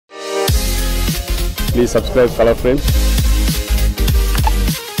Please subscribe Color Frames.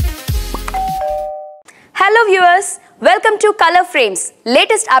 Hello viewers, welcome to Color Frames.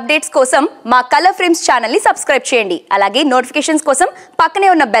 Latest updates kosam ma Color Frames channel ni subscribe cheyandi. Alage notifications kosam pakkane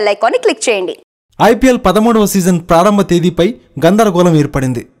unna bell icon ni click cheyandi. IPL 13వ season ప్రారంభ తేదీపై గందరగోళం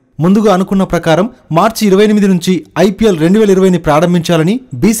ఏర్పడింది. ముందుగా అనుకున్న ప్రకారం మార్చి 28 నుంచి IPL 2020ని ప్రారంభించాలని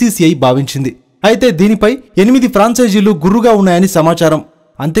BCCI భావించింది. అయితే దీనిపై 8 ఫ్రాంచైజీలు గుర్రుగా ఉన్నాయని సమాచారం.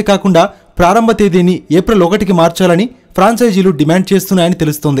 అంతేకాకుండా ప్రారంభ తేదీని ఏప్రిల్ 1కి మార్చాలని ఫ్రాంచైజీలు డిమాండ్ చేస్తున్నాయని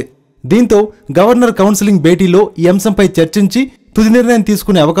తెలుస్తోంది. దీంతో గవర్నర్ కౌన్సిలింగ్ భేటీలో ఈ అంశంపై చర్చించి తుది నిర్ణయం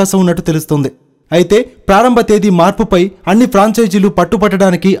తీసుకునే అవకాశం ఉన్నట్టు తెలుస్తోంది. అయితే ప్రారంభ తేదీ మార్పుపై అన్ని ఫ్రాంచైజీలు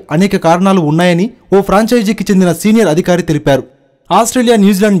పట్టుపట్టడానికి అనేక కారణాలు ఉన్నాయని ఓ ఫ్రాంచైజీకి చెందిన సీనియర్ అధికారి తెలిపారు. ఆస్ట్రేలియా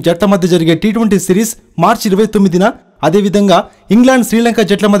న్యూజిలాండ్ జట్ల మధ్య జరిగే T20 సిరీస్ మార్చి 29న, అదేవిధంగా ఇంగ్లాండ్ శ్రీలంక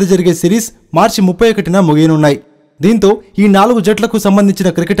జట్ల మధ్య జరిగే సిరీస్ మార్చి 31న ముగియనున్నాయి. దీంతో ఈ 4 జట్లకు సంబంధించిన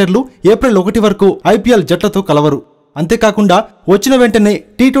క్రికెటర్లు ఏప్రిల్ 1 వరకు IPL జట్లతో కలవరు. అంతేకాకుండా వచ్చిన వెంటనే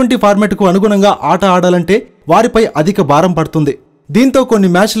T20 ఫార్మాట్కు అనుగుణంగా ఆట ఆడాలంటే వారిపై అధిక భారం పడుతుంది. దీంతో కొన్ని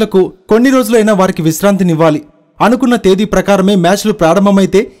మ్యాచ్లకు కొన్ని రోజులైనా వారికి విశ్రాంతినివ్వాలి. అనుకున్న తేదీ ప్రకారమే మ్యాచ్లు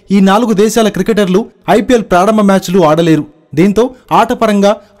ప్రారంభమైతే ఈ 4 దేశాల క్రికెటర్లు IPL ప్రారంభ మ్యాచ్లు ఆడలేరు. దీంతో ఆటపరంగా,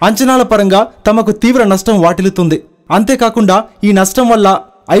 అంచనాల పరంగా తమకు తీవ్ర నష్టం వాటిల్లుతుంది. అంతేకాకుండా ఈ నష్టం వల్ల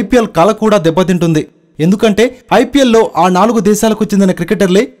IPL కళ కూడా దెబ్బతింటుంది. ఎందుకంటే IPLలో ఆ 4 దేశాలకు చెందిన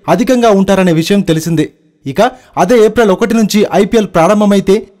క్రికెటర్లే అధికంగా ఉంటారనే విషయం తెలిసిందే. ఇక అదే ఏప్రిల్ 1 నుంచి IPL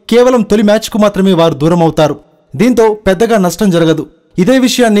ప్రారంభమైతే కేవలం తొలి మ్యాచ్కు మాత్రమే వారు దూరం అవుతారు. దీంతో పెద్దగా నష్టం జరగదు. ఇదే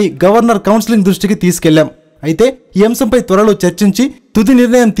విషయాన్ని గవర్నర్ కౌన్సిలింగ్ దృష్టికి తీసుకెళ్లాం. అయితే ఈ అంశంపై త్వరలో చర్చించి తుది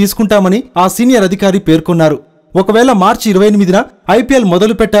నిర్ణయం తీసుకుంటామని ఆ సీనియర్ అధికారి పేర్కొన్నారు. ఒకవేళ మార్చి 28న IPL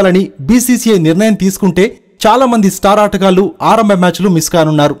మొదలు పెట్టాలని BCCI నిర్ణయం తీసుకుంటే చాలా మంది స్టార్ ఆటగాళ్లు ఆరంభ మ్యాచ్లు మిస్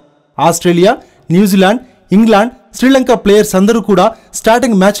కానున్నారు. Australia, New Zealand, England, Sri Lanka players అందరూ కూడా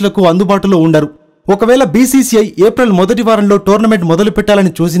స్టార్టింగ్ మ్యాచ్లకు అందుబాటులో ఉండరు. ఒకవేళ BCCI ఏప్రిల్ మొదటి వారంలో టోర్నమెంట్ మొదలు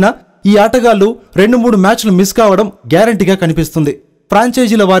పెట్టాలని చూసినా ఈ ఆటగాళ్లు 2-3 మ్యాచ్లు మిస్ కావడం గ్యారంటీగా కనిపిస్తుంది.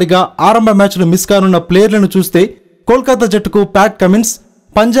 ఫ్రాంచైజీల వారీగా ఆరంభ మ్యాచ్లు మిస్ కానున్న ప్లేయర్లను చూస్తే కోల్కతా జట్టుకు ప్యాట్ కమిన్స్,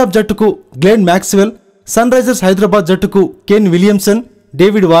 పంజాబ్ జట్టుకు Glenn Maxwell, sun Risers Hyderabad జట్టుకు Kane Williamson,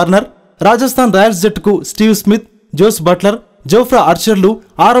 David Warner, Rajasthan Royals జట్టుకు Steve Smith, Jos Buttler, Jofra ఆర్చర్లు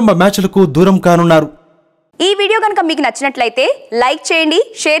ఆరంభ మ్యాచ్లకు దూరం కానున్నారు. ఈ వీడియో గనుక మీకు నచ్చినట్లయితే లైక్ చేయండి,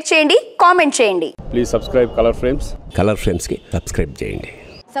 షేర్ చేయండి, కామెంట్ చేయండి. Please subscribe Color Frames. Colour frames కి సబ్స్క్రైబ్ చేయండి.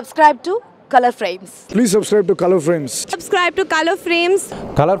 Subscribe to Color Frames. Please subscribe to Color Frames. Subscribe to Color Frames.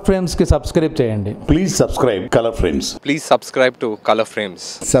 Colour frames కి సబ్స్క్రైబ్ చేయండి. Please subscribe Color Frames. Please subscribe to Color Frames.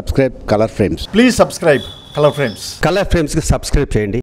 Subscribe colour frames. Please subscribe Color Frames. Colour frames కి subscribe చేయండి.